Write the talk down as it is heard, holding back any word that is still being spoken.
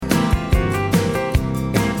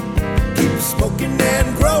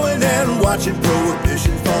watching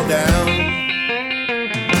prohibition fall down.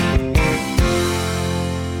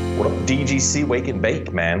 What up, DGC? Wake and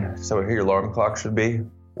bake, man. So here your alarm clock should be.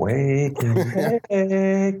 Wake and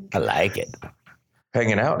bake. I like it.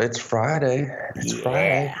 Hanging out. It's Friday. It's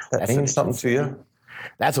Friday. That means something to you?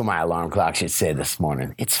 That's what my alarm clock should say this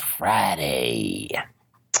morning. It's Friday.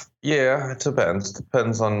 Yeah, it depends.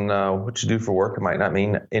 Depends on what you do for work. It might not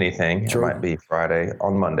mean anything. True. It might be Friday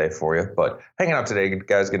on Monday for you. But hanging out today,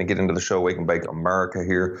 guys, going to get into the show Wake and Bake America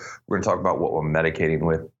here. We're going to talk about what we're medicating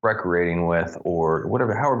with, recreating with, or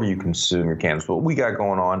whatever, however you consume your cannabis. What we got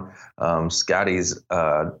going on, Scotty's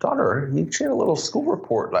daughter, she had a little school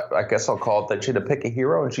report, I guess I'll call it, that she had to pick a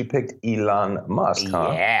hero, and she picked Elon Musk,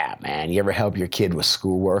 huh? Yeah, man. You ever help your kid with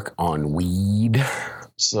schoolwork on weed?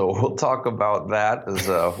 So we'll talk about that as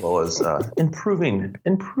well as improving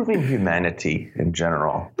humanity in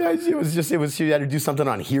general. Yeah, she had to do something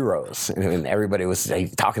on heroes. And everybody was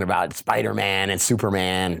talking about Spider-Man and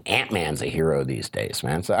Superman. Ant-Man's a hero these days,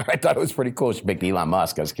 man. So I thought it was pretty cool. She picked Elon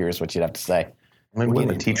Musk. I was curious what you'd have to say. I mean,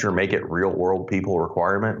 wouldn't the teacher make it real world people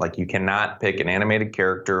requirement? Like, you cannot pick an animated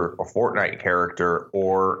character, a Fortnite character,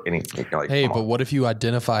 or anything like that. Hey, but what if you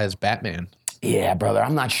identify as Batman? Yeah, brother,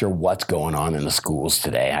 I'm not sure what's going on in the schools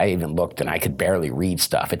today. I even looked and I could barely read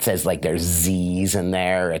stuff. It says like there's Z's in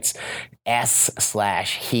there. It's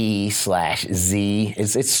S/he/Z.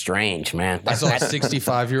 It's strange, man. I saw a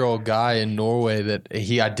 65-year-old guy in Norway that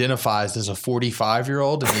he identifies as a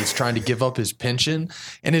 45-year-old, and he's trying to give up his pension.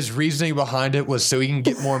 And his reasoning behind it was so he can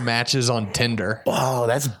get more matches on Tinder. Oh,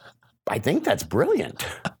 I think that's brilliant.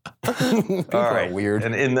 People are weird.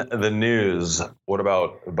 And in the news, what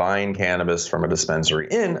about buying cannabis from a dispensary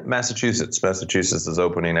in Massachusetts? Massachusetts is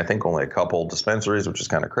opening, I think, only a couple dispensaries, which is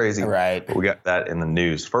kind of crazy. Right. But we got that in the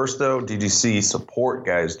news. First, though, DGC support,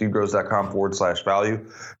 guys. dudegrows.com/value.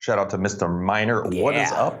 Shout out to Mr. Miner. Yeah. What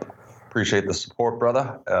is up? Appreciate the support,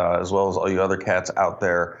 brother, as well as all you other cats out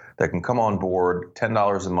there that can come on board.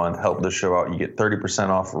 $10 a month, help the show out. You get 30%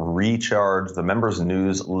 off Recharge, the members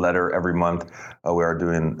newsletter every month. We are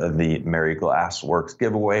doing the Merry Glass Works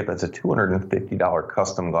giveaway. That's a $250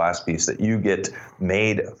 custom glass piece that you get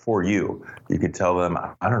made for you. You could tell them,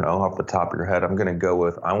 I don't know, off the top of your head, I'm going to go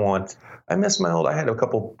with, I had a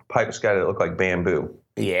couple pipes, Scotty, that look like bamboo.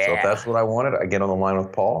 Yeah. So if that's what I wanted, I get on the line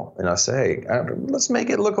with Paul and I say, let's make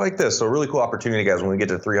it look like this. So a really cool opportunity, guys. When we get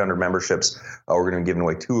to 300 memberships, we're going to be giving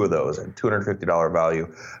away 2 of those at $250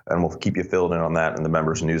 value, and we'll keep you filled in on that in the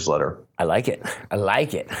members newsletter. I like it.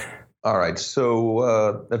 All right.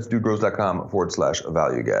 So that's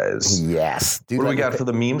dudegrows.com/value, guys. Yes. Dude, what do we got for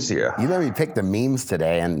the memes here? You let me pick the memes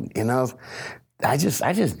today, and I just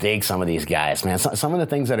dig some of these guys, man. Some of the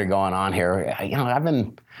things that are going on here.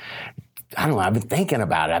 I've been thinking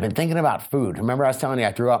about it. I've been thinking about food. Remember I was telling you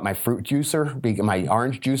I threw out my fruit juicer, my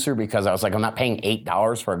orange juicer, because I was like, I'm not paying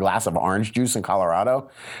 $8 for a glass of orange juice in Colorado.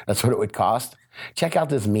 That's what it would cost. Check out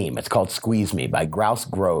this meme. It's called Squeeze Me by Grouse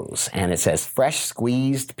Grows. And it says, fresh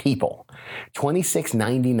squeezed people,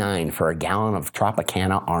 $26.99 for a gallon of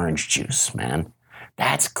Tropicana orange juice, man.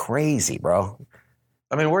 That's crazy, bro.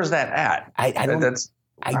 I mean, where's that at?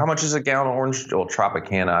 How much is a gallon of orange? Well,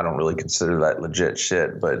 Tropicana, I don't really consider that legit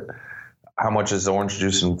shit, but how much is orange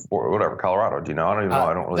juice in Colorado? Do you know? I don't even know.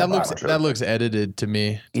 I don't really. That looks edited to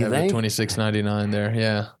me. You think? $26.99 there.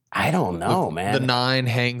 Yeah. I don't know, man. The 9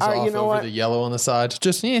 hangs off over the yellow on the sides.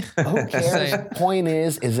 Just Who cares? Point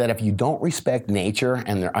is that if you don't respect nature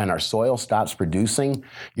and our soil stops producing,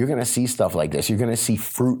 you're going to see stuff like this. You're going to see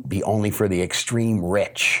fruit be only for the extreme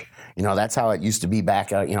rich. That's how it used to be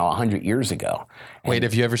back, 100 years ago. Wait,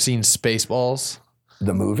 have you ever seen Spaceballs?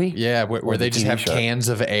 The movie? Yeah, where they just have cans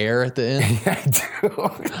of air at the end. Yeah, I do.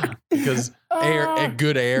 Because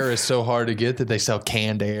good air is so hard to get that they sell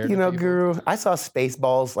canned air. Guru, I saw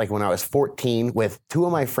Spaceballs like when I was 14 with 2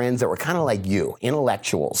 of my friends that were kind of like you,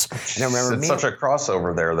 intellectuals. And I remember it's such a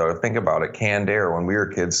crossover there, though. Think about it. Canned air. When we were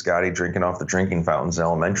kids, Scotty drinking off the drinking fountains in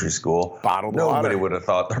elementary school. Bottled Nobody water. would have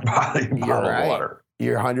thought they're bottled water.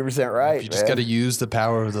 You're 100% right. You just got to use the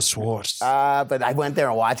power of the Swartz. But I went there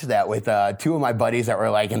and watched that with 2 of my buddies that were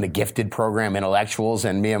like in the gifted program, intellectuals,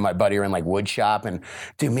 and me and my buddy were in like wood shop. And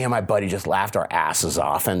dude, me and my buddy just laughed our asses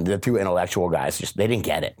off. And the 2 intellectual guys they didn't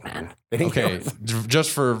get it, man. They didn't get it. Just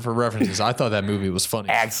for references, I thought that movie was funny.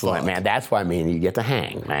 Excellent, man. That's why me and you get to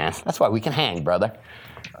hang, man. That's why we can hang, brother.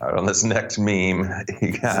 All right, on this next meme,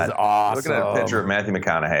 you got, this is awesome. Looking at a picture of Matthew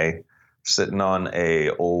McConaughey sitting on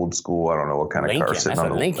a old school, I don't know what kind of car, sitting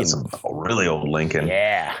on a really old Lincoln.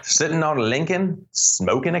 Yeah. Sitting on a Lincoln,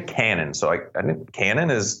 smoking a Cannon. So I think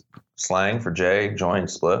Cannon is slang for J, joint,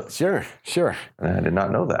 spliff? Sure. I did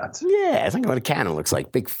not know that. Yeah, I think what a cannon looks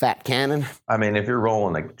like. Big fat cannon. I mean, if you're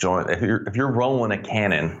rolling a joint, if you're rolling a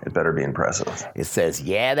cannon, it better be impressive. It says,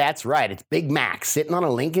 yeah, that's right. It's Big Mac sitting on a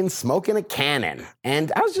Lincoln smoking a cannon.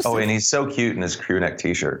 And I was just and he's so cute in his crew neck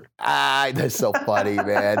t-shirt. That's so funny,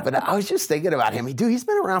 man. But I was just thinking about him. Dude, he's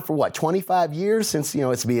been around for 25 years since,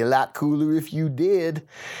 it's be a lot cooler if you did.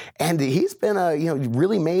 And he's been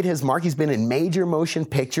really made his mark. He's been in major motion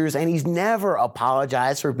pictures, and he's never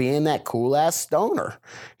apologized for being that cool ass stoner.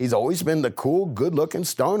 He's always been the cool, good looking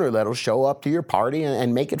stoner that'll show up to your party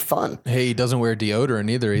and make it fun. Hey, he doesn't wear deodorant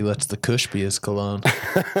either. He lets the Kush be his cologne.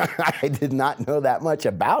 I did not know that much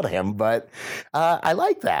about him, but I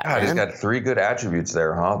like that. God, he's got 3 good attributes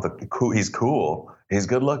there, huh? He's cool. He's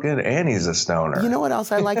good looking, and he's a stoner. You know what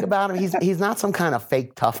else I like about him? He's not some kind of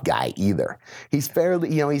fake tough guy either. He's fairly,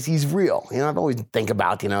 he's real. I've always think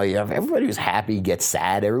about, everybody who's happy gets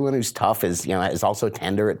sad. Everyone who's tough is also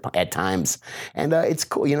tender at times. And it's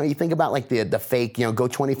cool. You think about like the fake, go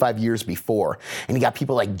 25 years before, and you got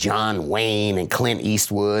people like John Wayne and Clint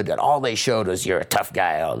Eastwood, and all they showed was you're a tough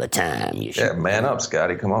guy all the time. Man up,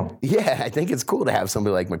 Scotty. Come on. Yeah, I think it's cool to have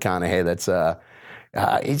somebody like McConaughey that's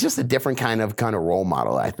he's just a different kind of role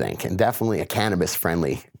model, I think, and definitely a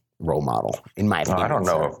cannabis-friendly role model, in my opinion. I don't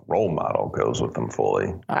know if role model goes with him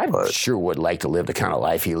fully. I sure would like to live the kind of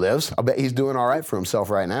life he lives. I bet he's doing all right for himself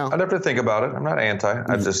right now. I'd have to think about it. I'm not anti.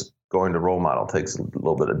 I just going to role model takes a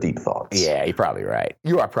little bit of deep thoughts. Yeah, you're probably right.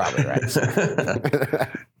 You are probably right.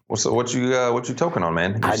 So what you toking on,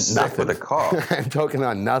 man? You're sick with a cough. I'm toking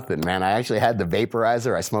on nothing, man. I actually had the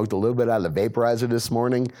vaporizer. I smoked a little bit out of the vaporizer this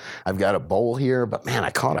morning. I've got a bowl here, but man, I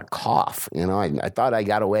caught a cough. I thought I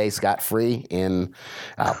got away scot-free in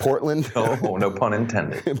Portland. No pun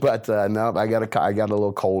intended. But no, I got a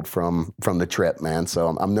little cold from the trip, man. So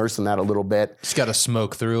I'm nursing that a little bit. Just got to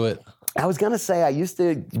smoke through it. I was going to say, I used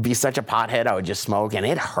to be such a pothead, I would just smoke, and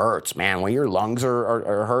it hurts, man. When your lungs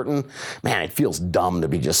are hurting, man, it feels dumb to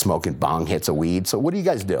be just smoking bong hits of weed. So what do you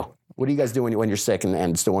guys do? What do you guys do when you're sick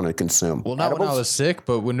and still want to consume? Well, not edibles? When I was sick,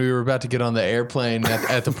 but when we were about to get on the airplane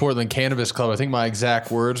at the Portland Cannabis Club, I think my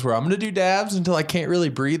exact words were, I'm going to do dabs until I can't really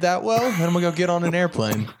breathe that well, and I'm going to go get on an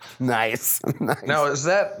airplane. Nice. Now, is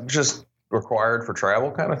that just required for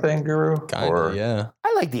travel kind of thing, Guru? Kinda, yeah.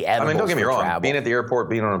 I like the edibles. I mean, don't get me wrong. Travel. Being at the airport,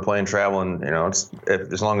 being on a plane, traveling,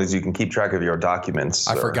 as long as you can keep track of your documents.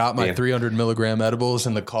 I forgot my 300 milligram edibles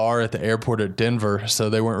in the car at the airport at Denver, so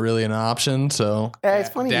they weren't really an option. So it's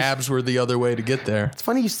funny dabs were the other way to get there. It's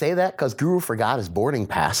funny you say that because Guru forgot his boarding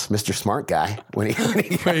pass, Mr. Smart Guy. Wait,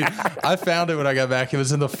 I found it when I got back. It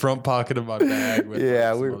was in the front pocket of my bag. We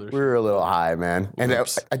were a little high, man. And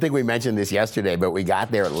I think we mentioned this yesterday, but we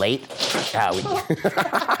got there late.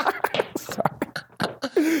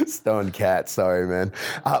 Stoned cat, sorry, man.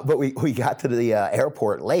 But we got to the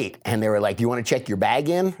airport late, and they were like, do you want to check your bag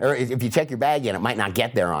in? Or if you check your bag in, it might not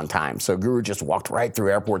get there on time. So Guru just walked right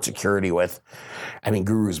through airport security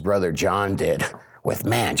Guru's brother John did. With,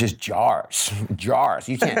 man, just jars.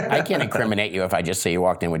 I can't incriminate you if I just say you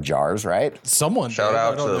walked in with jars, right? Shout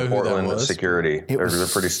out to the Portland security. They're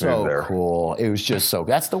pretty smooth there. Cool. It was just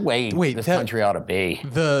that's the way this country ought to be.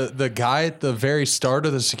 The guy at the very start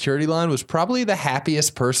of the security line was probably the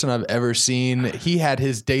happiest person I've ever seen. He had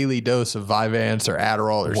his daily dose of Vyvanse or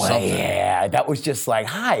Adderall or something. Yeah, that was just like,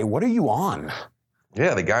 hi, what are you on?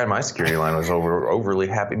 Yeah, the guy in my security line was overly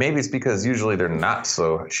happy. Maybe it's because usually they're not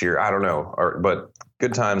so sheer. I don't know. But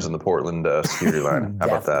good times in the Portland security line. How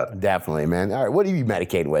about that? Definitely, man. All right, what are you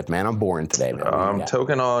medicating with, man? I'm boring today, man. I'm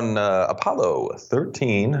toking on Apollo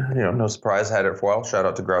 13. No surprise. Had it for a while. Shout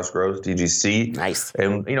out to Grouse Grows, DGC. Nice.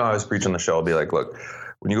 And, I was preaching the show. I'll be like, look,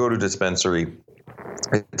 when you go to a dispensary,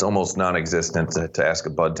 it's almost non-existent to ask a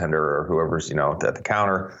bud tender or whoever's, at the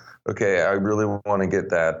counter, okay, I really want to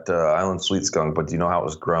get that Island Sweet Skunk, but do you know how it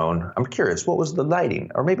was grown? I'm curious, what was the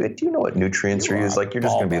lighting? Or maybe, do you know what nutrients are used? Like, you're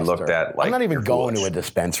just going to be looked at like... I'm not even going to a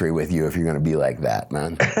dispensary with you if you're going to be like that,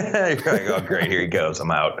 man. You're like, oh, great, here he goes,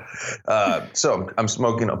 I'm out. So I'm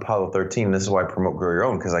smoking Apollo 13. This is why I promote Grow Your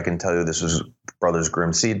Own, because I can tell you this was Brothers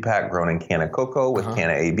Grimm Seed Pack, grown in Canna Cocoa with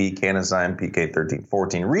Canna AB, Cannazyme,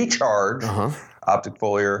 PK1314, Recharge, Optic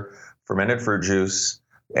Foliar, fermented fruit juice,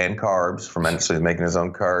 and carbs, fermented, so he's making his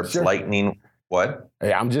own carbs. Sure. Lightning, what?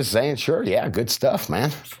 Yeah, I'm just saying, sure, yeah, good stuff, man.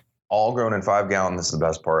 All grown in 5-gallon, this is the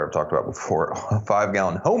best part I've talked about before,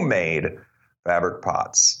 5-gallon homemade fabric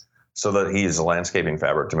pots. So that he uses a landscaping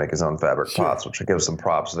fabric to make his own fabric pots, which I give some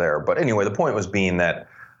props there. But anyway, the point was being that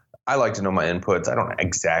I like to know my inputs. I don't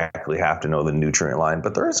exactly have to know the nutrient line,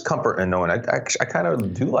 but there is comfort in knowing. I kind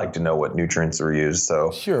of do like to know what nutrients are used. So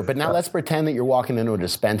sure, but now let's pretend that you're walking into a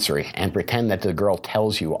dispensary and pretend that the girl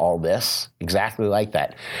tells you all this exactly like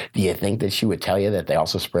that. Do you think that she would tell you that they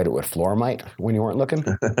also spread it with floramite when you weren't looking?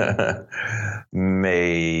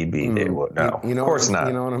 Maybe they would. No, You know, of course not.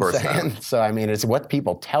 You know what Of I'm course saying? not. So I mean, it's what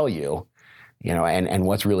people tell you, you know, and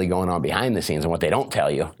what's really going on behind the scenes and what they don't tell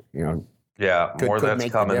you. You know, Yeah, more could that's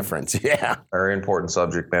make coming. the difference. Yeah. Very important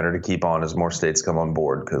subject matter to keep on as more states come on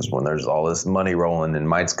board, because when there's all this money rolling and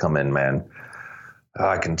mites come in, man,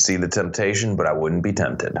 I can see the temptation, but I wouldn't be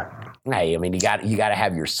tempted. Hey, I mean, you got to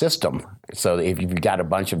have your system. So if you've got a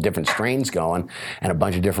bunch of different strains going and a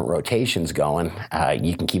bunch of different rotations going,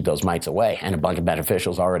 you can keep those mites away, and a bunch of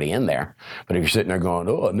beneficials already in there. But if you're sitting there going,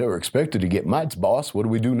 "Oh, I never expected to get mites, boss. What do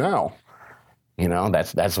we do now?" You know,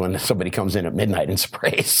 that's when somebody comes in at midnight and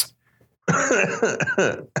sprays.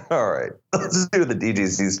 All right, let's do the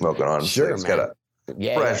DGC smoking on. Sure, It's man. got a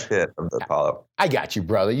Yeah, fresh hit of the Apollo. I got you,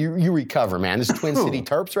 brother. You recover, man. This is Twin City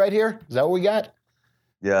Terps right here. Is that what we got?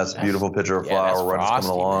 Yeah, it's a beautiful picture of Yeah, that's flower runs frosty,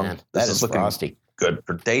 coming along. man. This That is looking frosty. good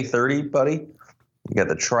for day 30, buddy. You got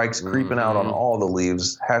the trikes creeping out on all the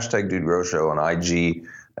leaves. Hashtag Dude Grow Show on IG,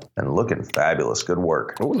 and looking fabulous. Good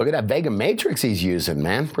work. Oh, look at that Vega Matrix he's using,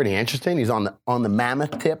 man. Pretty interesting. He's on the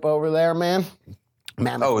mammoth tip over there, man.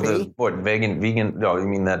 Mammoth Oh, P. the what vegan? No, you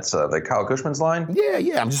mean that's the Kyle Cushman's line?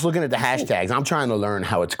 Yeah. I'm just looking at the hashtags. I'm trying to learn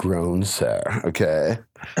how it's grown, sir. Okay.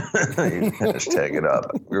 Hashtag it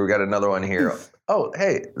up. We got another one here. Oh,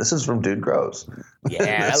 hey, this is from Dude Grows. Yeah,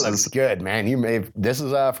 that This looks is- good, man. This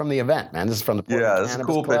is from the event, man. This is from the Portland Yeah, this is a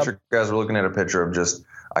Cannabis cool Club. picture. Guys, we're looking at a picture of just,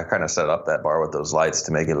 I kind of set up that bar with those lights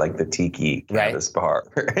to make it like the tiki cannabis bar.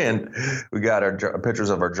 And we got our pictures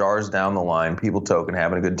of our jars down the line, people toking,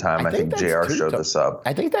 having a good time. I think that's JR two-tone. showed this up.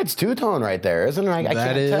 I think that's two-tone right there, isn't it? I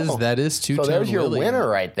can't tell. That is two-tone. So there's your Lily. winner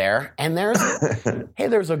right there. And there's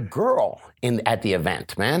a girl at the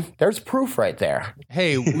event, man. There's proof right there.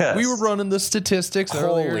 Hey, Yes. we were running the statistics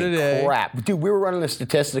earlier Holy today. crap. Dude, we were running the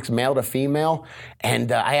statistics male to female, and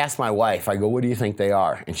I asked my wife, I go, what do you think they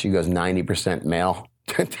are? And she goes, 90% male.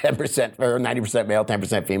 10% or 90% male,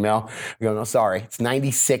 10% female. I go, no, sorry, it's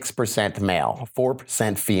 96% male,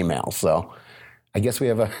 4% female. So I guess we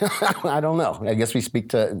have I don't know. I guess we speak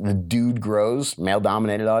to the Dude Grows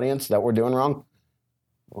male-dominated audience. Is that what we're doing wrong?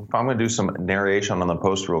 If I'm going to do some narration on the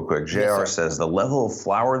post real quick, JR Yes, sir. says the level of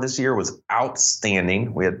flower this year was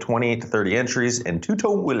outstanding. We had 28 to 30 entries, and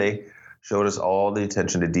Two-Tone Willie showed us all the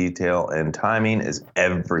attention to detail, and timing is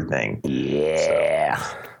everything. Yeah.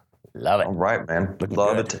 Love it. All right, man. Looking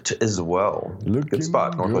Love good. it as well. Looking Good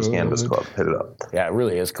spot, Northwest good. Cannabis Club. Hit it up. Yeah, it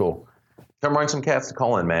really is cool. Come bring some cats to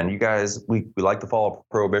call in, man. You guys, we like to follow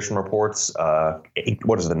Prohibition reports.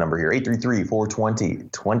 What is the number here?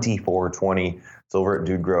 833-420-2420. It's over at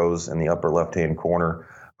Dude Grows in the upper left-hand corner.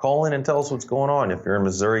 Call in and tell us what's going on. If you're in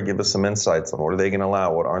Missouri, give us some insights on what are they going to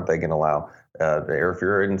allow, what aren't they going to allow. Or if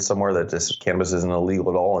you're in somewhere that just cannabis isn't illegal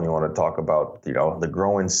at all and you want to talk about, the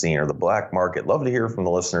growing scene or the black market, love to hear from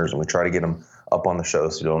the listeners, and we try to get them up on the show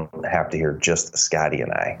so you don't have to hear just Scotty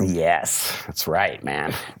and I. Yes, that's right,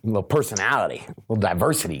 man. A little personality, a little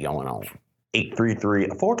diversity going on.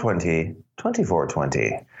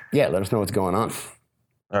 833-420-2420. Yeah, let us know what's going on.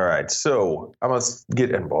 All right, so I must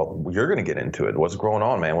get in. Well, you're going to get into it. What's going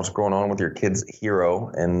on, man? What's going on with your kid's hero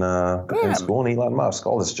in school and Elon Musk?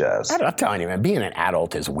 All this jazz. I'm telling you, man, being an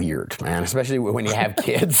adult is weird, man, especially when you have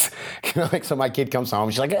kids. So my kid comes home,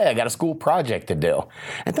 she's like, hey, I got a school project to do.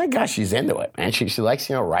 And thank God she's into it, man. She likes,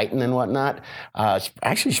 writing and whatnot.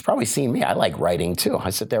 She's probably seen me. I like writing, too. I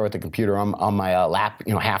sit there with the computer on my lap,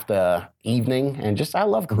 half the evening, and I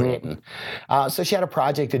love creating. So she had a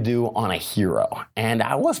project to do on a hero, and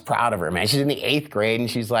I was proud of her, man. She's in the 8th grade, and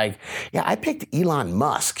she's like, yeah, I picked Elon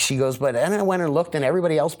Musk. She goes, but then I went and looked, and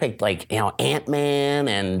everybody else picked, Ant-Man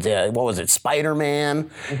and,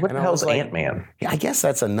 Spider-Man. What And the I hell's was like, Ant-Man? Yeah, I guess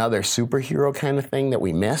that's another superhero kind of thing that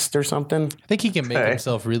we missed or something. I think he can make Okay.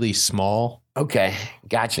 himself really small. Okay,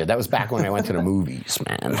 gotcha. That was back when I went to the movies,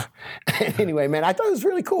 man. Anyway, man, I thought it was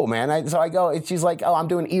really cool, man. So I go, and she's like, oh, I'm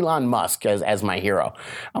doing Elon Musk as my hero.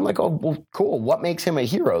 I'm like, oh, well, cool. What makes him a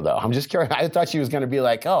hero, though? I'm just curious. I thought she was going to be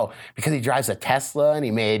like, oh, because he drives a Tesla and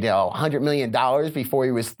he made $100 million before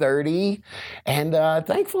he was 30. And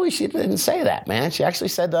thankfully, she didn't say that, man. She actually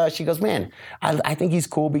said, she goes, man, I think he's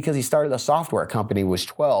cool because he started a software company, he was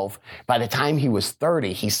 12. By the time he was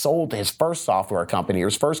 30, he sold his first software company, or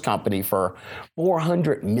his first company, for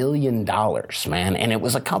 $400 million, man. And it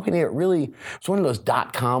was a company that really, it's one of those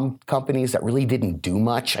 .com companies that really didn't do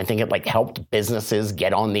much. I think it like helped businesses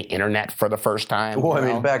get on the internet for the first time. Well, I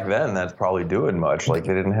mean, back then that's probably doing much. Like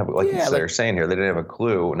they didn't have, like they're saying here, they didn't have a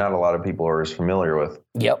clue. Not a lot of people are as familiar with,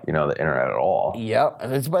 the internet at all.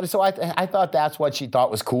 Yep. But so I thought that's what she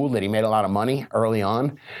thought was cool, that he made a lot of money early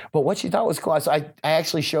on. But what she thought was cool, so I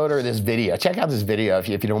actually showed her this video. Check out this video if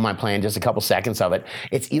you don't mind playing just a couple seconds of it.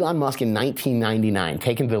 It's Elon Musk in 1999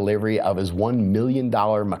 taking delivery of his $1 million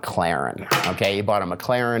McLaren. Okay, he bought a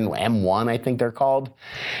McLaren M1, I think they're called.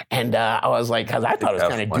 And I was like, because I thought it was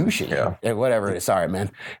kind of douchey. Yeah. Whatever it is. Sorry,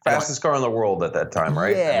 man. Fastest car in the world at that time,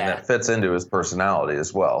 right? Yeah. I mean, that fits into his personality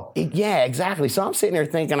as well. Yeah, exactly. So I'm sitting there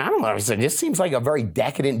thinking, I don't know. This seems like a very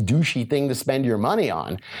decadent, douchey thing to spend your money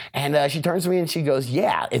on. And she turns to me and she goes,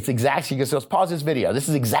 yeah, it's exact. She goes, pause this video. This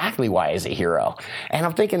is exactly why he's a hero. And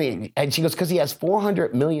I'm thinking, and she goes, because he has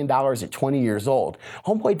 $400 million at 20 years old.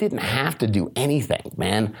 Homeboy didn't have to do anything,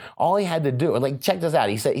 man. All he had to do, like, check this out.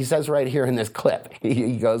 He says right here in this clip,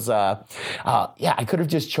 he goes, yeah, I could have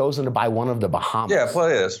just chosen to buy one of the Bahamas. Yeah,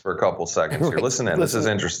 play this for a couple seconds here. Listen in. This is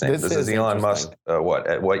interesting. This is Elon Musk, at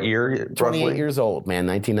what year? 28 years old, man,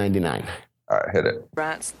 1999. All right, hit it.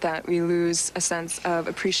 Rats that we lose a sense of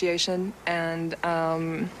appreciation and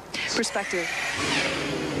perspective.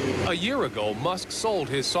 A year ago, Musk sold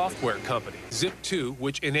his software company, Zip2,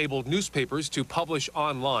 which enabled newspapers to publish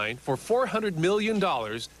online for $400 million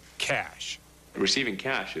cash. Receiving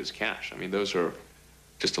cash is cash. I mean, those are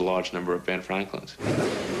just a large number of Ben Franklins.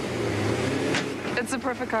 It's a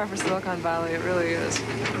perfect car for Silicon Valley. It really is.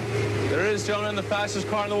 There is, gentlemen, the fastest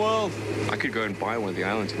car in the world. I could go and buy one of the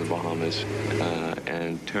islands in the Bahamas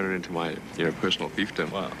and turn it into my, personal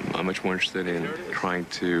fiefdom. Wow. I'm much more interested in trying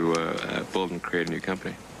to build and create a new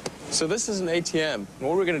company. So this is an ATM.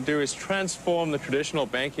 What we're going to do is transform the traditional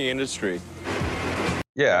banking industry.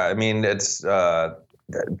 Yeah, I mean, it's. I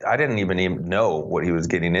didn't even know what he was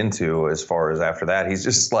getting into as far as after that. He's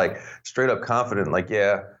just like straight up confident, like,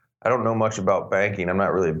 yeah, I don't know much about banking. I'm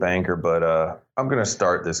not really a banker, but I'm going to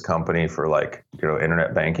start this company for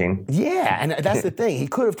internet banking. Yeah, and that's the thing. He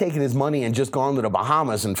could have taken his money and just gone to the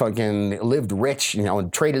Bahamas and fucking lived rich,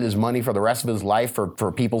 and traded his money for the rest of his life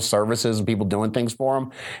for people's services and people doing things for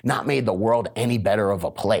him. Not made the world any better of a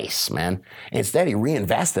place, man. Instead, he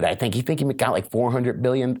reinvested. I think he got like $400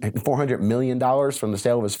 million from the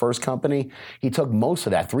sale of his first company. He took most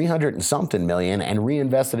of that, 300 and something million, and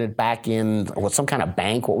reinvested it back in some kind of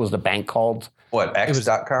bank. What was the bank called? What,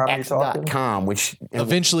 X.com? X.com, which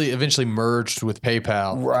eventually merged with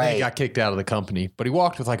PayPal. Right. And he got kicked out of the company, but he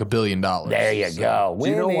walked with like $1 billion. There you go. Do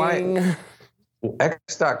you know why?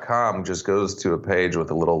 X.com just goes to a page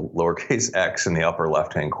with a little lowercase x in the upper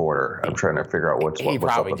left-hand corner. I'm trying to figure out what's up with that.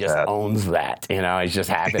 He probably just owns that. He's just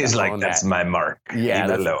happy to own that. That's my mark.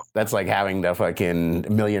 Yeah, that's like having the fucking $1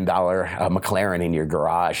 million McLaren in your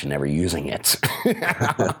garage and never using it.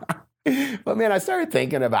 But man, I started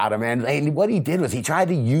thinking about him, and what he did was he tried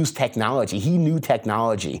to use technology. He knew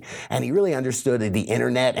technology, and he really understood the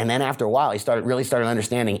internet. And then after a while, he really started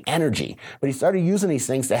understanding energy. But he started using these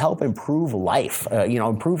things to help improve life,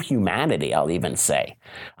 improve humanity, I'll even say.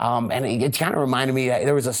 And it kind of reminded me,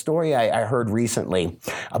 there was a story I heard recently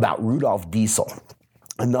about Rudolf Diesel.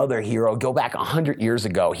 Another hero. Go back 100 years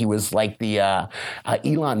ago. He was like the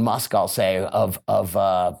Elon Musk, I'll say, of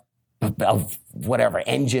whatever,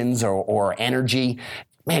 engines or energy.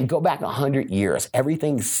 Man, go back 100 years.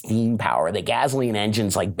 Everything's steam power. The gasoline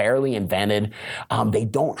engine's like barely invented. They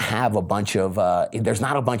don't have a bunch of, there's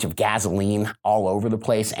not a bunch of gasoline all over the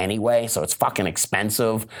place anyway, so it's fucking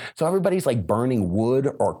expensive. So everybody's like burning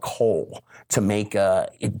wood or coal to make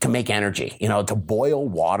energy, to boil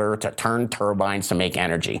water, to turn turbines to make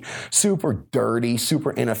energy. Super dirty,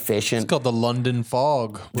 super inefficient. It's called the London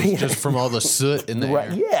fog, just from all the soot in the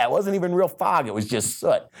air. Yeah, it wasn't even real fog. It was just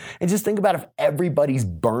soot. And just think about if everybody's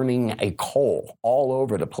burning a coal all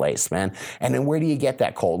over the place, man. And then where do you get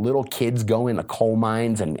that coal? Little kids go into coal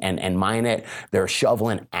mines and mine it. They're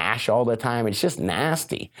shoveling ash all the time. It's just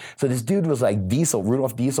nasty. So this dude was like,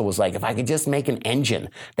 Rudolf Diesel was like, if I could just make an engine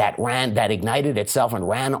that ignited itself and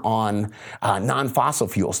ran on non-fossil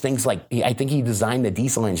fuels, things like, I think he designed the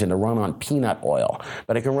diesel engine to run on peanut oil,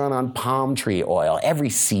 but it can run on palm tree oil. Every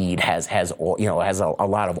seed has oil, has a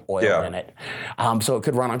lot of oil in it. So it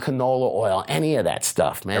could run on canola oil, any of that stuff.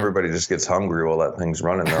 stuff, man. Everybody just gets hungry while that thing's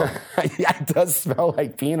running, though. Yeah, it does smell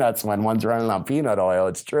like peanuts when one's running on peanut oil.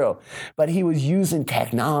 It's true. But he was using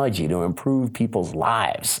technology to improve people's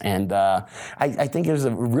lives. And I think there's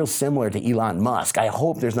a real similar to Elon Musk. I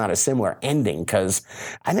hope there's not a similar ending, because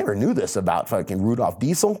I never knew this about fucking Rudolf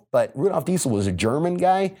Diesel. But Rudolf Diesel was a German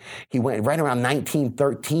guy. He went right around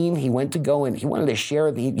 1913. He went to go and he wanted to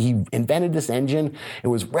share. He invented this engine. It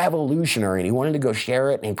was revolutionary, and he wanted to go share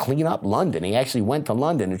it and clean up London. He actually went to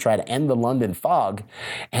London to try to end the London fog,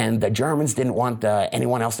 and the Germans didn't want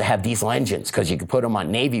anyone else to have diesel engines because you could put them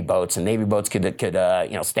on Navy boats, and Navy boats could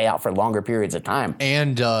stay out for longer periods of time.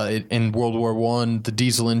 And in World War I, the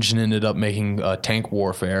diesel engine ended up making tank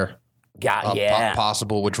warfare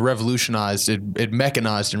possible, which revolutionized it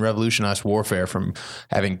mechanized and revolutionized warfare from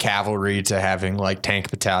having cavalry to having like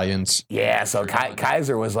tank battalions. Yeah, so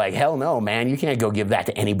Kaiser was like, hell no, man, you can't go give that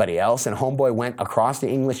to anybody else. And homeboy went across the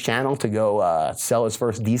English Channel to go sell his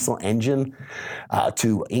first diesel engine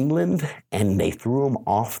to England, and they threw him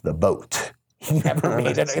off the boat. He never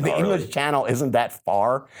made it. The English Channel isn't that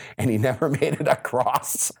far, and he never made it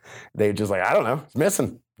across. They just like, I don't know, it's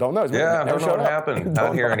missing. Don't know. Yeah, I don't know what happened.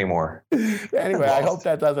 Not here anymore. Anyway, I hope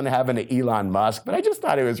that doesn't happen to Elon Musk, but I just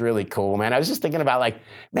thought it was really cool, man. I was just thinking about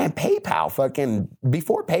PayPal,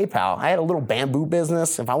 before PayPal, I had a little bamboo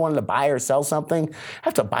business. If I wanted to buy or sell something, I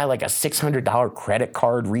have to buy like a $600 credit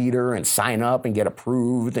card reader and sign up and get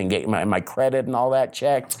approved and get my credit and all that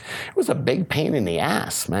checked. It was a big pain in the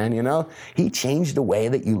ass, man, you know? He changed the way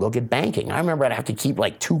that you look at banking. I remember I'd have to keep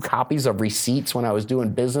like 2 copies of receipts when I was doing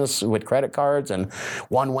business with credit cards, and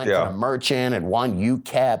one went to the merchant and one you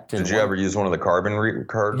kept. And Did you ever use one of the card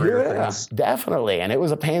reader things? Definitely. And it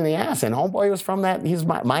was a pain in the ass. And homeboy was from that. He's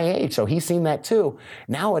my age, so he's seen that too.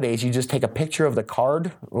 Nowadays, you just take a picture of the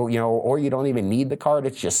card, or you don't even need the card.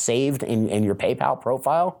 It's just saved in your PayPal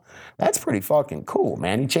profile. That's pretty fucking cool,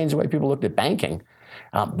 man. He changed the way people looked at banking.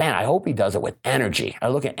 Man, I hope he does it with energy. I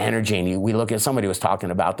look at energy, and we look at, somebody was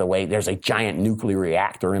talking about the way there's a giant nuclear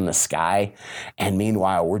reactor in the sky, and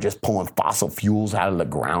meanwhile, we're just pulling fossil fuels out of the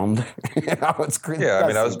ground. It's crazy. Yeah, I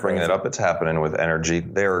mean, I was bringing it up. It's happening with energy.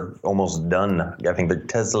 They're almost done. I think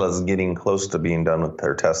Tesla's getting close to being done with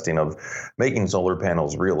their testing of making solar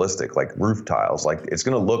panels realistic, like roof tiles. Like it's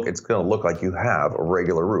gonna look like you have a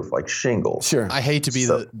regular roof, like shingles. Sure. I hate to be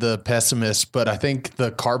the pessimist, but I think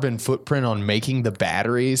the carbon footprint on making the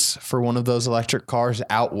batteries for one of those electric cars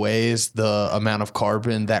outweighs the amount of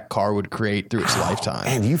carbon that car would create through its lifetime.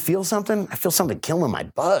 And you feel something? I feel something killing my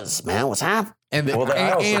buzz, man. What's happening? And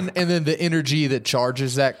then the energy that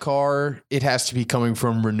charges that car, it has to be coming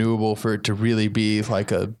from renewable for it to really be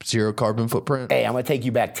like a zero carbon footprint. Hey, I'm going to take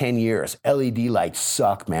you back 10 years. LED lights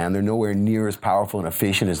suck, man. They're nowhere near as powerful and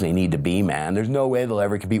efficient as they need to be, man. There's no way they'll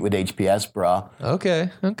ever compete with HPS, bro. Okay.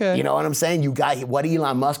 You know what I'm saying? what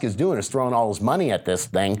Elon Musk is doing is throwing all his money at this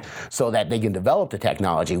thing so that they can develop the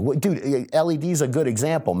technology. Dude, LED's a good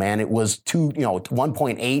example, man. It was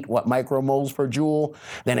 1.8 micromoles per joule.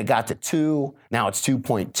 Then it got to 2. Now it's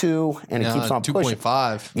 2.2, and it keeps on pushing.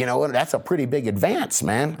 2.5. You know what? That's a pretty big advance,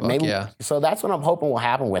 man. So that's what I'm hoping will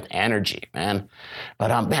happen with energy, man.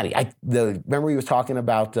 But man, remember he was talking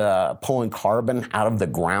about pulling carbon out of the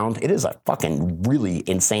ground? It is a fucking really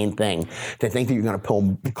insane thing to think that you're going to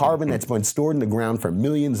pull carbon that's been stored in the ground for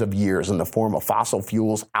millions of years in the form of fossil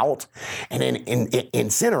fuels out, and then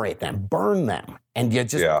incinerate them, burn them. And you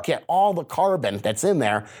just get all the carbon that's in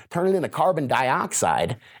there, turn it into carbon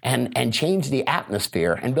dioxide, and change the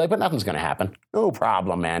atmosphere, and be like, but nothing's going to happen. No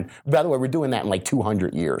problem, man. By the way, we're doing that in like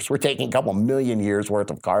 200 years. We're taking a couple million years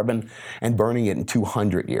worth of carbon and burning it in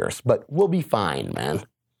 200 years. But we'll be fine, man.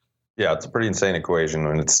 Yeah, it's a pretty insane equation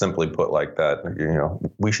when it's simply put like that. You know,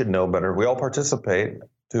 we should know better. We all participate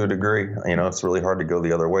to a degree. You know, it's really hard to go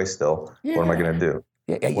the other way still. Yeah. What am I going to do?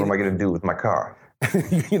 What am I going to do with my car?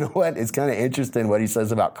 You know what? It's kind of interesting what he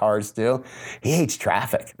says about cars, too. He hates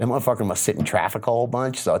traffic. That motherfucker must sit in traffic a whole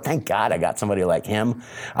bunch. So thank God I got somebody like him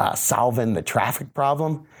solving the traffic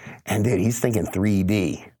problem. And, dude, he's thinking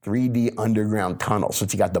 3D underground tunnels. So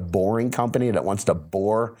you got the boring company that wants to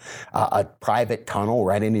bore a private tunnel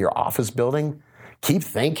right into your office building. Keep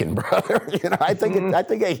thinking, brother. You know, I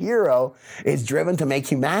think a hero is driven to make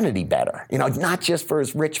humanity better. You know, not just for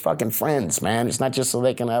his rich fucking friends, man. It's not just so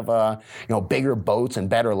they can have bigger boats and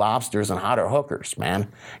better lobsters and hotter hookers,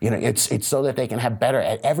 man. You know, it's so that they can have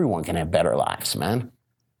everyone can have better lives, man.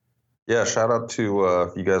 Yeah, shout out to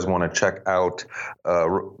if you guys want to check out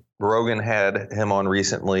Rogan had him on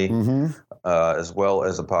recently, as well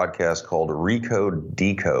as a podcast called Recode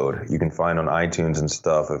Decode. You can find on iTunes and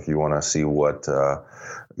stuff if you want to see what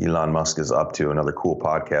Elon Musk is up to. Another cool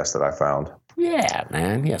podcast that I found. Yeah,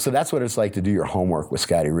 man. Yeah. So that's what it's like to do your homework with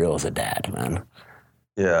Scotty Real as a dad, man.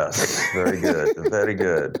 Yes, very good. Very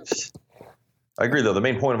good. I agree, though. The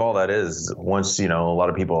main point of all that is once, a lot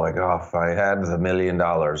of people are like, oh, if I had the $1 million,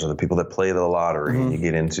 or the people that play the lottery, and you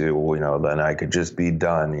get into, then I could just be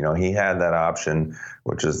done. He had that option,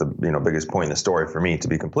 which is the, biggest point in the story for me, to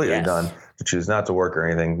be completely done, to choose not to work or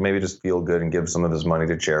anything, maybe just feel good and give some of his money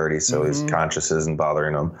to charity so his conscience isn't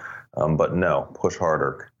bothering him. But no, push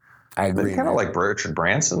harder. I agree. Kind of like Richard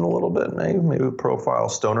Branson a little bit, maybe a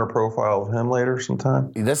stoner profile of him later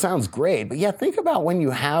sometime. That sounds great. But yeah, think about when you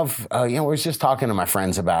have, we were just talking to my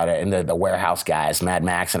friends about it, and the warehouse guys, Mad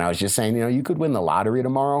Max, and I was just saying, you could win the lottery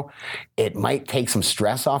tomorrow. It might take some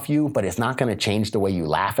stress off you, but it's not going to change the way you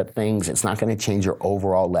laugh at things. It's not going to change your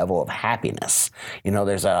overall level of happiness.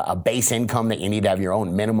 There's a base income that you need to have your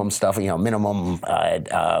own minimum stuff, minimum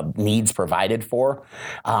needs provided for.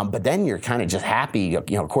 But then you're kind of just happy,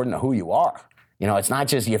 according to who you are. It's not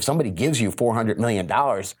just if somebody gives you $400 million,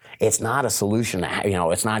 it's not a solution.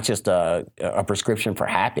 It's not just a prescription for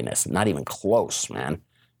happiness. Not even close, man.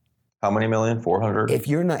 How many million? 400? If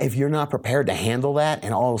you're not prepared to handle that,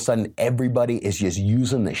 and all of a sudden everybody is just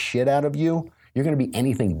using the shit out of you, you're going to be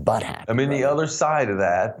anything but happy. I mean, the other side of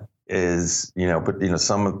that is,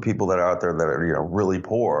 some of the people that are out there that are, really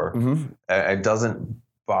poor, it doesn't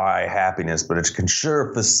buy happiness, but it can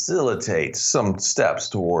sure facilitate some steps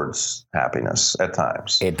towards happiness at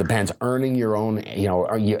times. It depends. Earning your own,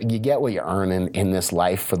 you get what you earn in this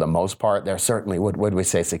life for the most part. There's certainly, what would we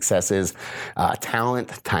say success is?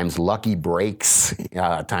 Talent times lucky breaks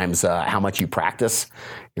times how much you practice.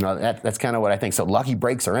 That's kind of what I think. So lucky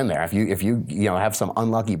breaks are in there. If you have some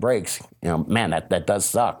unlucky breaks, man, that does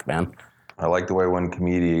suck, man. I like the way one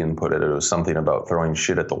comedian put it. It was something about throwing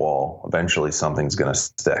shit at the wall. Eventually, something's going to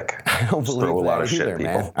stick. I don't believe throw a lot of either, shit,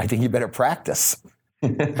 people. Man. I think you better practice. All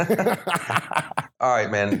right,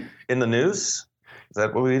 man. In the news? Is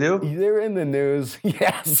that what we do? They're in the news,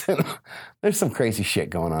 yes. There's some crazy shit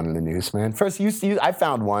going on in the news, man. First, I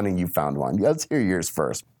found one and you found one. Let's hear yours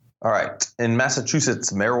first. All right. In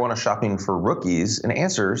Massachusetts, marijuana shopping for rookies and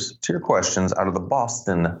answers to your questions out of the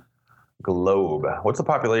Boston Globe. What's the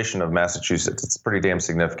population of Massachusetts? It's pretty damn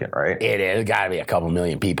significant, right? It is. Got to be a couple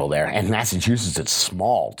million people there. And Massachusetts, it's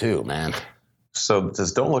small too, man. So it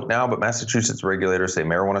says, don't look now, but Massachusetts regulators say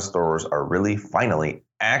marijuana stores are really finally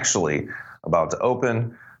actually about to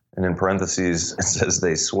open. And in parentheses, it says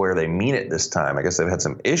they swear they mean it this time. I guess they've had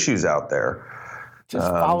some issues out there. Just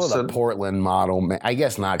follow the Portland model. I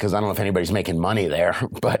guess not, because I don't know if anybody's making money there.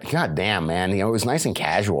 But goddamn, man, it was nice and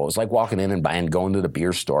casual. It was like walking in and going to the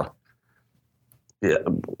beer store. Yeah,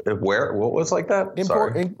 where? What was like that?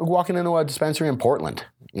 Walking into a dispensary in Portland,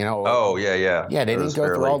 Oh, yeah. Yeah, they didn't go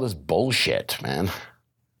through all this bullshit, man.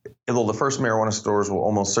 Although the first marijuana stores will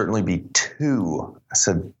almost certainly be two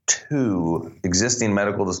existing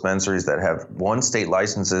medical dispensaries that have one state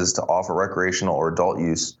licenses to offer recreational or adult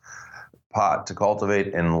use pot to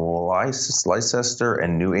cultivate in Leicester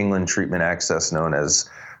and New England Treatment Access, known as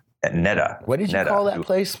Netta. What did you call that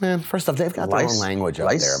place, man? First off, they've got their own language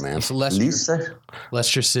out there, man. It's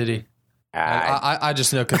Leicester City. I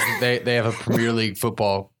just know because they have a Premier League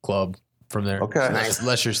football club from there. Okay. Nice.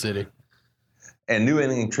 Leicester City. And New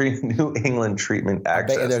England Treatment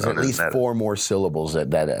Access. There's at least 4 more syllables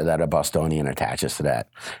that a Bostonian attaches to that.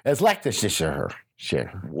 It's Leicestershire. Sure.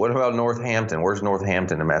 What about Northampton? Where's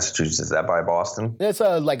Northampton in Massachusetts? Is that by Boston? It's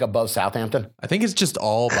like above Southampton. I think it's just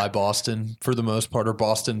all by Boston for the most part, or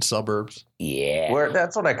Boston suburbs. Yeah.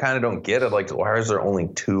 That's what I kind of don't get. Why is there only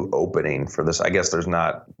 2 opening for this? I guess there's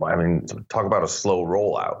not. I mean, talk about a slow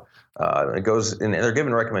rollout. It goes, and they're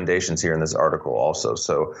giving recommendations here in this article also.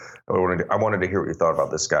 So I wanted to hear what you thought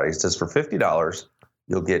about this, Scotty. It says for $50,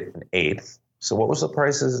 you'll get an eighth. So what was the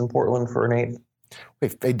prices in Portland for an eighth?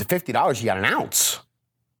 Wait, $50, you got an ounce.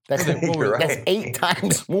 That's 8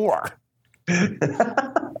 times more. They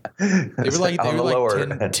were like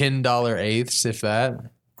 $10 eighths, if that.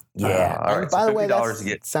 Yeah. All right, by so the way, $50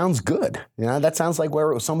 that sounds good. That sounds like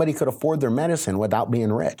where somebody could afford their medicine without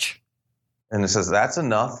being rich. And it says that's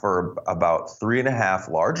enough for about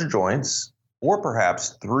 3.5 larger joints, or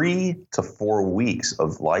perhaps 3 to 4 weeks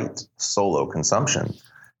of light solo consumption.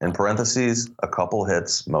 In parentheses, a couple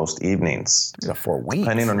hits most evenings. 4 weeks.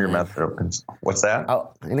 Depending on your method of what's that?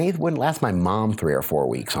 An eighth wouldn't last my mom 3 or 4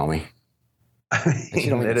 weeks, homie. She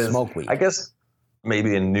don't even smoke weed. I guess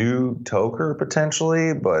maybe a new toker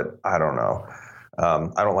potentially, but I don't know.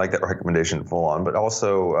 I don't like that recommendation full on. But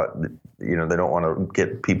also, they don't want to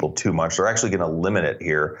get people too much. They're actually going to limit it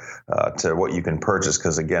here to what you can purchase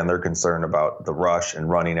because, again, they're concerned about the rush and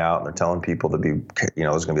running out. And they're telling people to be,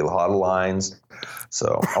 there's going to be a lot of lines.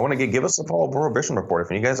 So I want to give us a follow Prohibition report.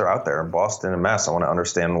 If you guys are out there in Boston and Mass, I want to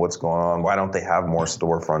understand what's going on. Why don't they have more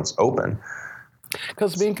storefronts open?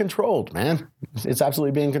 Because it's being controlled, man. It's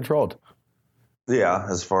absolutely being controlled. Yeah,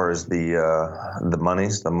 as far as the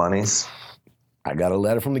monies. I got a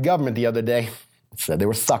letter from the government the other day. It said they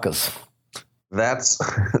were suckers. That's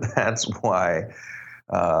why.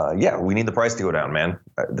 We need the price to go down, man.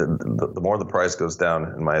 The more the price goes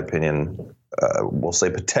down, in my opinion, we'll say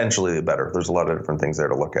potentially the better. There's a lot of different things there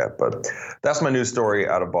to look at, but that's my news story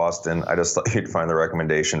out of Boston. I just thought you'd find the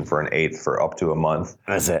recommendation for an eighth for up to a month.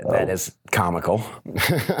 That is comical.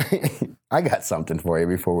 I got something for you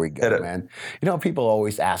before we go, man. People are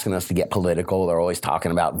always asking us to get political. They're always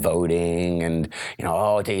talking about voting and,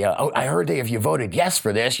 I heard that if you voted yes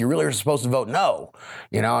for this, you really are supposed to vote no,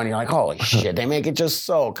 and you're like, holy shit, they make it just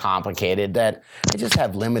so complicated that I just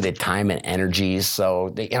have limited time and energy.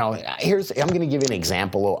 So, I'm going to give you an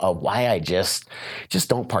example of why I just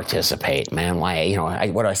don't participate, man. Why,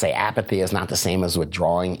 what do I say? Apathy is not the same as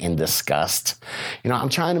withdrawing in disgust. I'm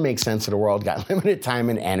trying to make sense of the world, got limited time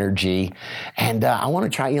and energy. And I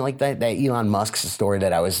want to try, like that Elon Musk story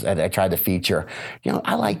that I tried to feature.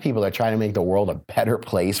 I like people that try to make the world a better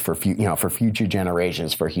place for future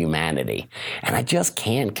generations, for humanity. And I just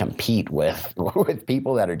can't compete with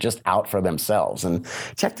people that are just out for themselves. And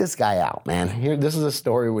check this guy out, man. This is a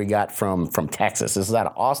story we got from Texas. This is out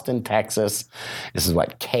of Austin, Texas. This is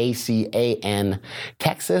what KCAN.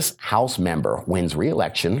 Texas House member wins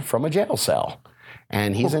re-election from a jail cell.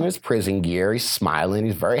 And he's in his prison gear. He's smiling.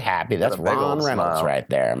 He's very happy. That's Ron Reynolds right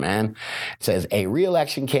there, man. It says a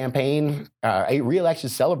re-election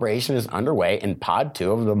celebration is underway in Pod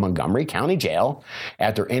 2 of the Montgomery County Jail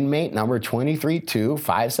after inmate number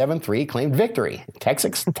 232-573 claimed victory.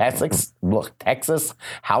 Texas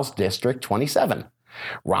House District 27.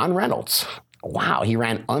 Ron Reynolds. Wow, he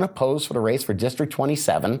ran unopposed for the race for District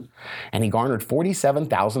 27, and he garnered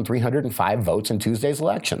 47,305 votes in Tuesday's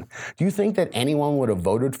election. Do you think that anyone would have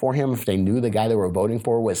voted for him if they knew the guy they were voting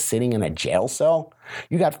for was sitting in a jail cell?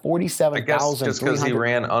 You got 47,000. I guess just because he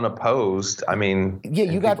ran unopposed,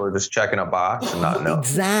 people are just checking a box and not know.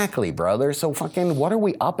 Exactly, brother. So fucking, what are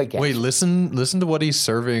we up against? Wait, listen to what he's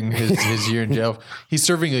serving his year in jail. He's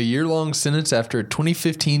serving a year-long sentence after a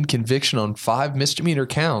 2015 conviction on 5 misdemeanor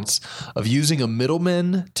counts of using a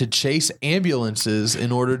middleman to chase ambulances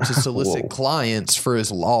in order to solicit clients for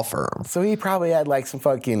his law firm. So he probably had like some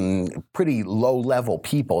fucking pretty low-level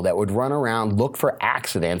people that would run around, look for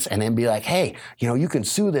accidents, and then be like, hey, you can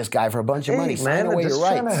sue this guy for a bunch of money. Sign away your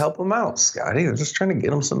rights. Trying to help him out, Scotty. They're just trying to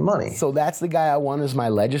get him some money. So that's the guy I want as my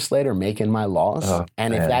legislator making my laws.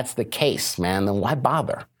 If that's the case, man, then why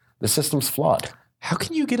bother? The system's flawed. How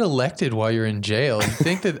can you get elected while you're in jail? You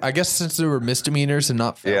think that, I guess since there were misdemeanors and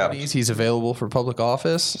not felonies, he's available for public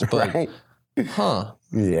office? But, right. Huh.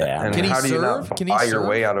 Yeah. And how do you not buy your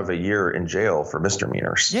way out of a year in jail for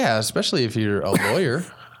misdemeanors? Yeah, especially if you're a lawyer.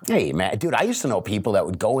 Hey, man, dude, I used to know people that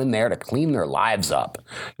would go in there to clean their lives up.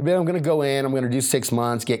 I'm going to go in, I'm going to do 6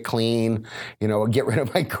 months, get clean, get rid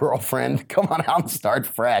of my girlfriend, come on out and start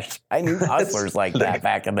fresh. I knew hustlers like that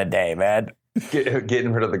back in the day, man.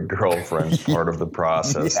 Getting rid of the girlfriend's part of the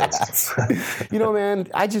process. Yes. Man,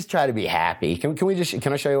 I just try to be happy. Can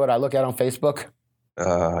I show you what I look at on Facebook?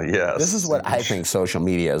 Yes. This is what I think social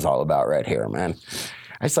media is all about right here, man.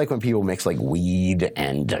 I just like when people mix like weed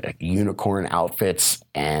and unicorn outfits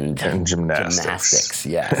and gymnastics.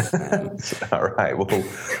 Yes. All right.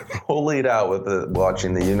 We'll lead out with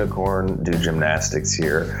watching the unicorn do gymnastics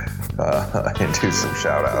here and do some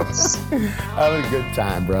shout outs. Having a good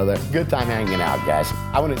time, brother. Good time hanging out, guys.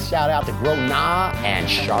 I want to shout out to Grow Nah and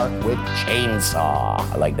Shark with Chainsaw.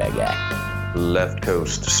 I like that guy. Left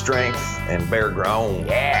Coast Strength and Bear Grown.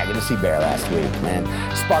 Yeah, good to see Bear last week, man.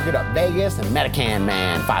 Spark It Up Vegas and Medican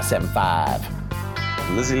Man 575.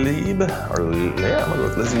 Lizzie Lieb, I'm going to go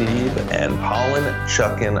with Lizzie Lieb and Pollen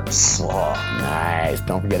Chuckin' Slaw. Nice.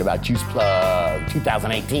 Don't forget about Juice Plug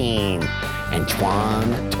 2018 and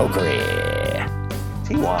Twan Tokery.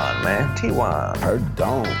 T1, man. T1.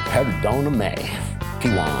 Perdona me.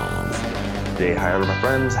 T1. Day higher, my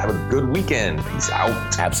friends. Have a good weekend. Peace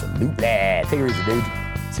out. Absolutely. Take it easy, dude.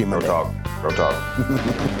 See you Monday. Real talk.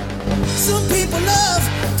 Some people love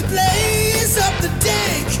to blaze up the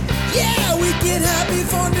dank. Yeah, we get happy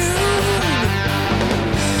for noon.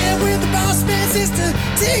 And when the boss man says to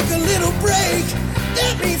take a little break,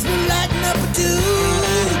 that means we're lighting up a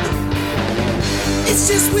dude. It's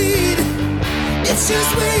just weed.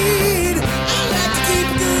 I like to keep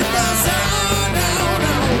the good buzz on.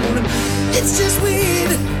 It's just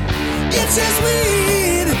weed. It's just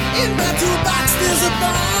weed. In my toolbox there's a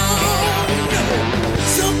bone.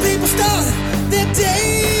 Some people start their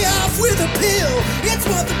day off with a pill. It's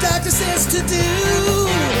what the doctor says to do.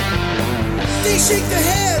 They shake their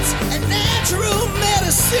heads at natural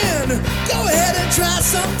medicine. Go ahead and try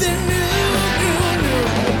something new.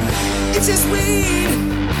 It's just weed.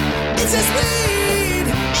 It's just weed.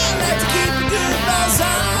 I like to keep a good buzz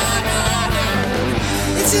on.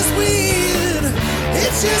 It's just weed.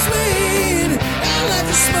 It's just weed. I like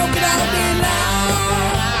to smoke it all day long.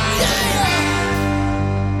 Yeah.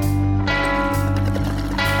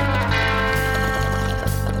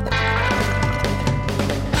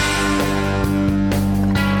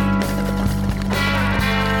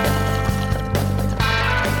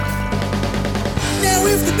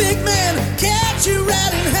 If the big man catch you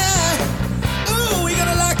riding high, ooh, we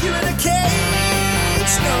gonna lock you in a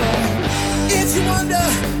cage. No, if you wonder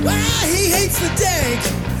why he hates the dank,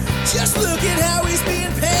 just look at how he's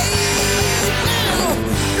being paid.